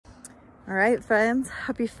All right, friends,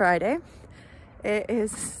 happy Friday. It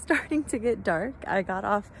is starting to get dark. I got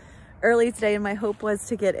off early today and my hope was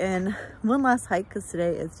to get in one last hike because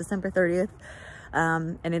today is December 30th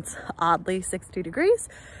and it's oddly 60 degrees.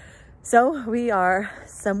 So we are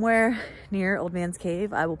somewhere near Old Man's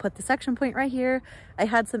Cave. I will put the section point right here. I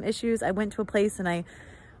had some issues. I went to a place and I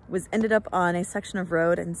ended up on a section of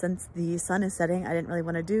road, and since the sun is setting, I didn't really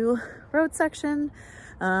want to do road section.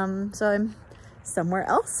 So I'm somewhere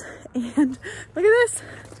else, and look at this.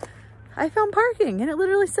 I found parking and it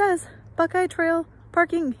literally says Buckeye Trail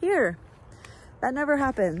parking here. That never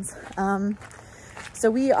happens. So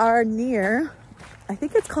we are near, I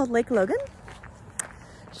think it's called Lake Logan.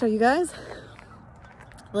 Show you guys,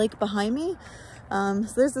 lake behind me.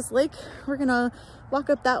 So there's this lake. We're gonna walk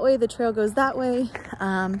up that way. The trail goes that way.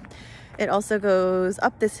 It also goes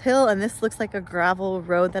up this hill, and this looks like a gravel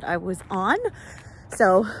road that I was on.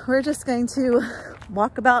 So we're just going to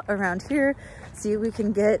walk about around here, see if we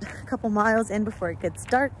can get a couple miles in before it gets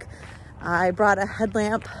dark. I brought a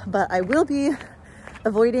headlamp, but I will be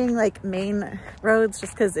avoiding like main roads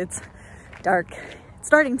just because it's dark. It's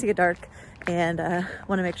starting to get dark, and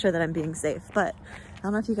want to make sure that I'm being safe. But I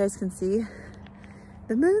don't know if you guys can see,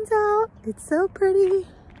 the moon's out. It's so pretty.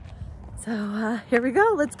 So here we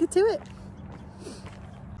go. Let's get to it.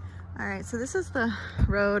 All right, so this is the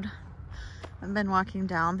road I've been walking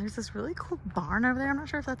down. There's this really cool barn over there. I'm not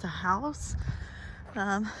sure if that's a house.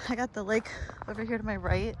 I got the lake over here to my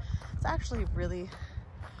right. It's actually really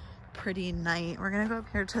pretty night. We're gonna go up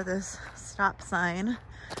here to this stop sign,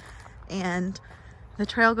 and the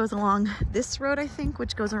trail goes along this road, I think,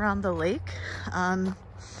 which goes around the lake. The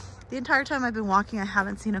entire time I've been walking, I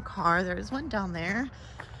haven't seen a car. There is one down there,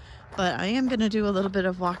 but I am gonna do a little bit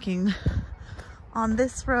of walking on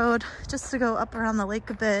this road just to go up around the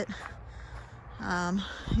lake a bit.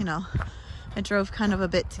 You know, I drove kind of a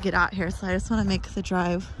bit to get out here, so I just want to make the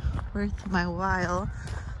drive worth my while.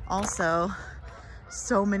 Also,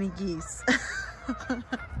 so many geese. But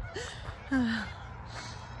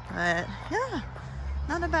yeah,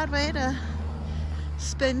 not a bad way to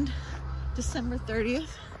spend December 30th,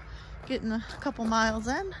 getting a couple miles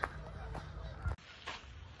in.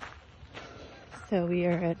 So we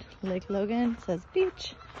are at Lake Logan. It says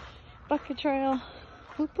beach, Buckeye Trail,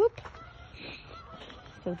 whoop whoop.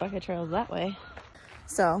 So the Buckeye Trail is that way.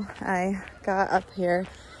 So I got up here,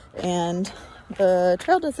 and the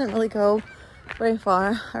trail doesn't really go very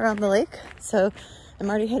far around the lake. So I'm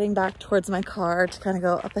already heading back towards my car to kind of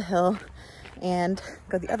go up a hill and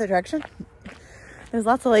go the other direction. There's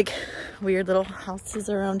lots of like weird little houses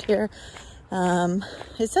around here.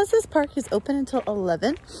 It says this park is open until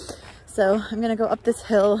 11. So I'm gonna go up this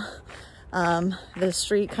hill. The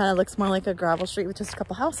street kind of looks more like a gravel street with just a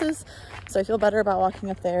couple houses. So I feel better about walking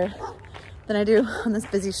up there than I do on this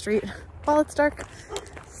busy street while it's dark.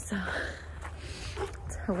 So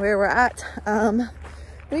that's where we're at.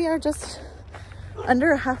 We are just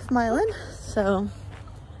under a half mile in. So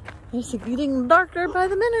it's getting darker by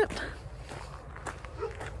the minute.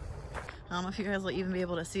 I don't know if you guys will even be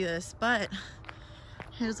able to see this, but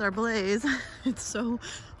here's our blaze. It's so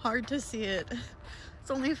hard to see it. It's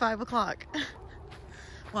only 5 o'clock.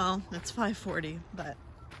 Well, it's 5:40, but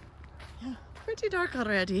yeah, pretty dark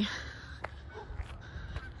already.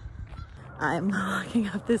 I'm walking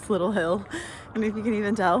up this little hill, and if you can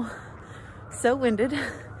even tell, so winded,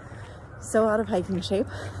 so out of hiking shape.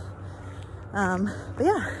 But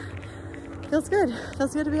yeah, feels good.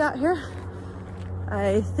 Feels good to be out here.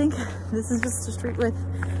 I think this is just a street with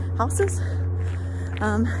houses.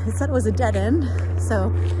 It said it was a dead end, so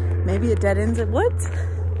maybe it dead ends at woods.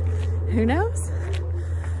 Who knows?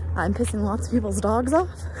 I'm pissing lots of people's dogs off,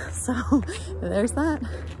 so there's that.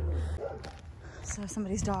 So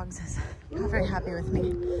somebody's dogs is not very happy with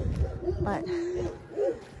me, but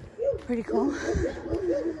pretty cool.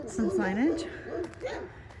 Some signage.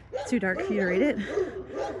 It's too dark for you to read it.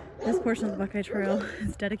 This portion of the Buckeye Trail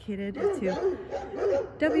is dedicated to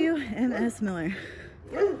W.M.S. Miller.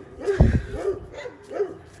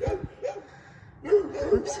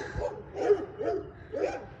 Whoops.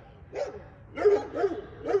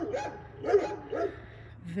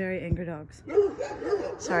 Very angry dogs.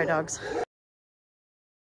 Sorry, dogs.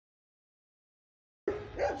 So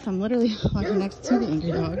I'm literally walking next to the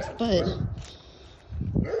angry dogs, but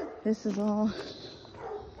this is all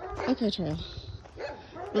Buckeye Trail.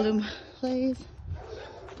 Blue blaze.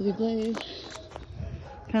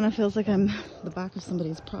 Kind of feels like I'm the back of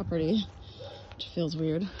somebody's property, which feels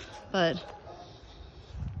weird, but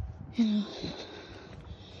you know,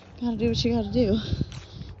 gotta do what you gotta do,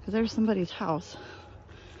 because there's somebody's house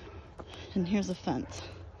and here's a fence.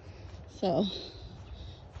 So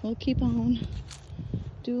we'll keep on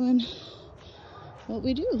doing what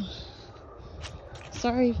we do.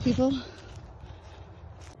 Sorry, people.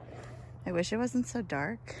 I wish it wasn't so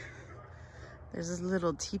dark. There's this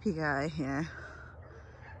little teepee guy here.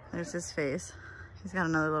 There's his face. He's got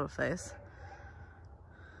another little face.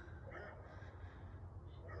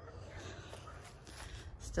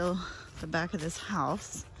 Still the back of this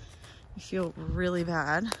house. I feel really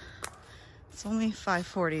bad. It's only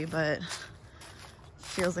 5:40, but it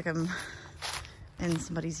feels like I'm in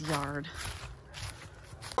somebody's yard.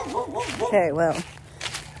 Okay, well,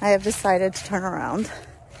 I have decided to turn around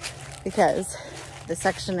because this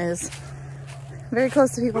section is very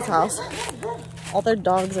close to people's house. All their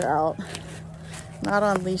dogs are out, not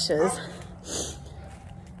on leashes,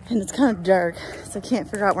 and it's kind of dark, so I can't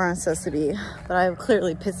figure out where I'm supposed to be, but I've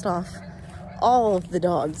clearly pissed off all of the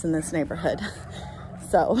dogs in this neighborhood.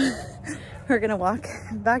 So we're gonna walk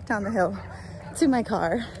back down the hill to my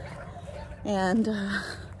car, and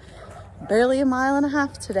barely a mile and a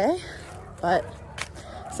half today, but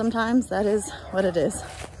sometimes that is what it is.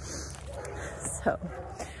 So,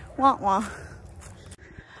 wah wah.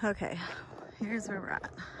 Okay, here's where we're at.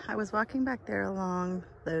 I was walking back there along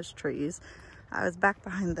those trees. I was back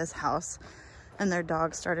behind this house and their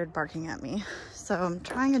dog started barking at me. So I'm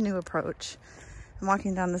trying a new approach. I'm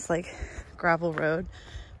walking down this like gravel road,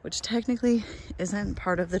 which technically isn't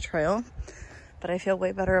part of the trail, but I feel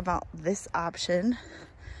way better about this option.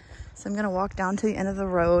 So I'm gonna walk down to the end of the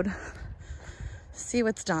road, see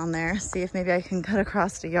what's down there, see if maybe I can cut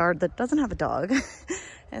across a yard that doesn't have a dog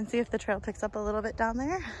and see if the trail picks up a little bit down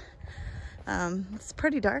there. It's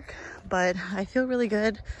pretty dark, but I feel really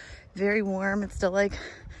good, very warm. It's still like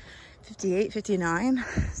 58, 59.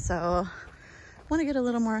 So I want to get a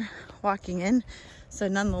little more walking in. So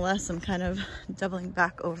nonetheless, I'm kind of doubling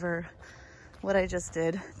back over what I just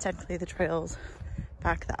did. Technically the trail's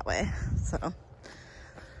back that way. So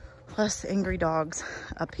plus angry dogs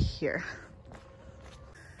up here.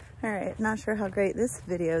 All right, not sure how great this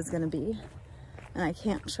video is gonna be, and I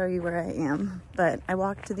can't show you where I am, but I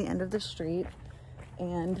walked to the end of the street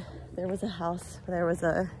and there was a house, there was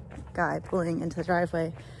a guy pulling into the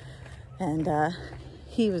driveway, and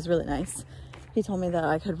he was really nice. He told me that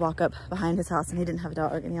I could walk up behind his house and he didn't have a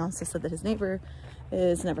dog, and he also said that his neighbor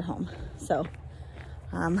is never home. So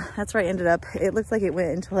that's where I ended up. It looks like it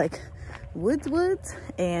went into like woods,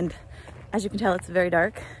 and as you can tell, it's very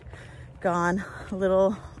dark. Gone a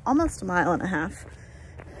little, almost a mile and a half,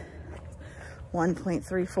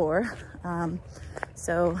 1.34.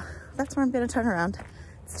 So that's where I'm gonna turn around.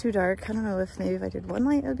 It's too dark. I don't know if maybe if I did one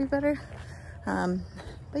light it would be better.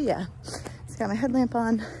 But yeah, just got my headlamp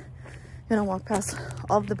on. Gonna walk past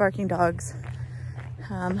all of the barking dogs,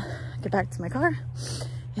 get back to my car,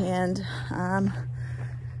 and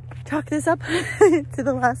talk this up to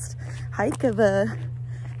the last hike of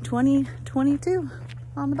 2022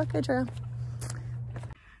 on the Buckeye Trail.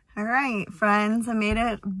 All right, friends, I made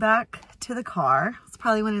it back to the car. It's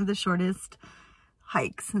probably one of the shortest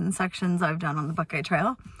hikes and sections I've done on the Buckeye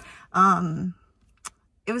Trail.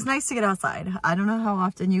 It was nice to get outside. I don't know how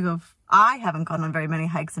often you go. I haven't gone on very many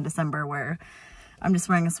hikes in December where I'm just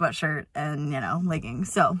wearing a sweatshirt and, you know,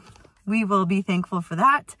 leggings. So we will be thankful for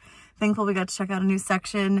that. Thankful we got to check out a new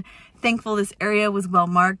section. Thankful this area was well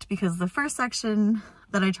marked, because the first section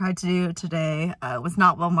that I tried to do today was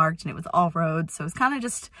not well marked and it was all roads. So it was kind of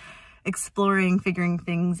just exploring, figuring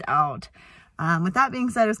things out. With that being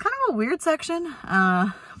said, it was kind of a weird section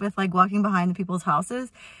with like walking behind the people's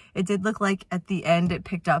houses. It did look like at the end it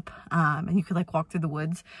picked up and you could like walk through the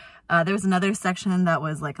woods. There was another section that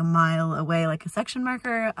was like a mile away, like a section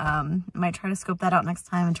marker. I might try to scope that out next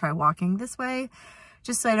time and try walking this way,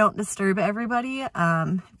 just so I don't disturb everybody. It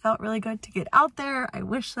felt really good to get out there. I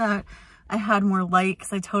wish that I had more light,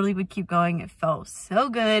 because I totally would keep going. It felt so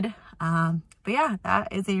good. But yeah, that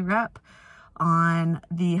is a wrap on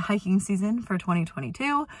the hiking season for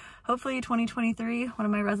 2022. Hopefully 2023, one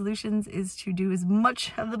of my resolutions is to do as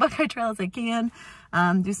much of the Buckeye Trail as I can,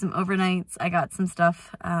 do some overnights. I got some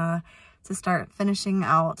stuff to start finishing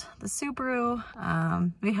out the Subaru.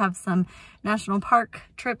 We have some national park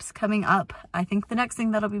trips coming up. I think the next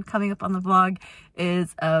thing that'll be coming up on the vlog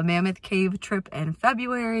is a Mammoth Cave trip in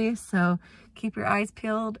February. So keep your eyes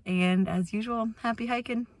peeled, and as usual, happy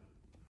hiking.